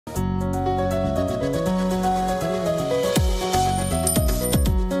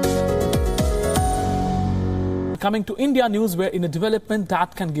coming to India news, where in a development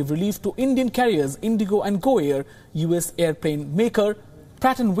that can give relief to Indian carriers Indigo and Go Air, US airplane maker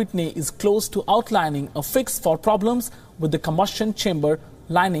Pratt & Whitney is close to outlining a fix for problems with the combustion chamber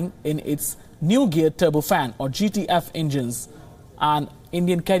lining in its new gear turbofan or GTF engines. And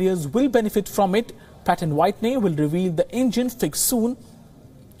Indian carriers will benefit from it. Pratt & Whitney will reveal the engine fix soon.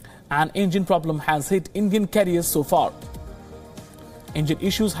 An engine problem has hit Indian carriers so far. Engine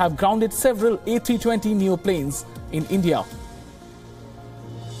issues have grounded several A320neo planes in India.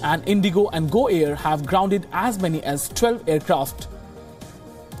 And Indigo and Go Air have grounded as many as 12 aircraft.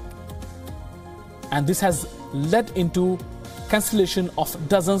 And this has led into cancellation of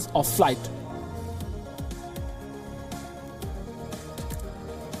dozens of flights.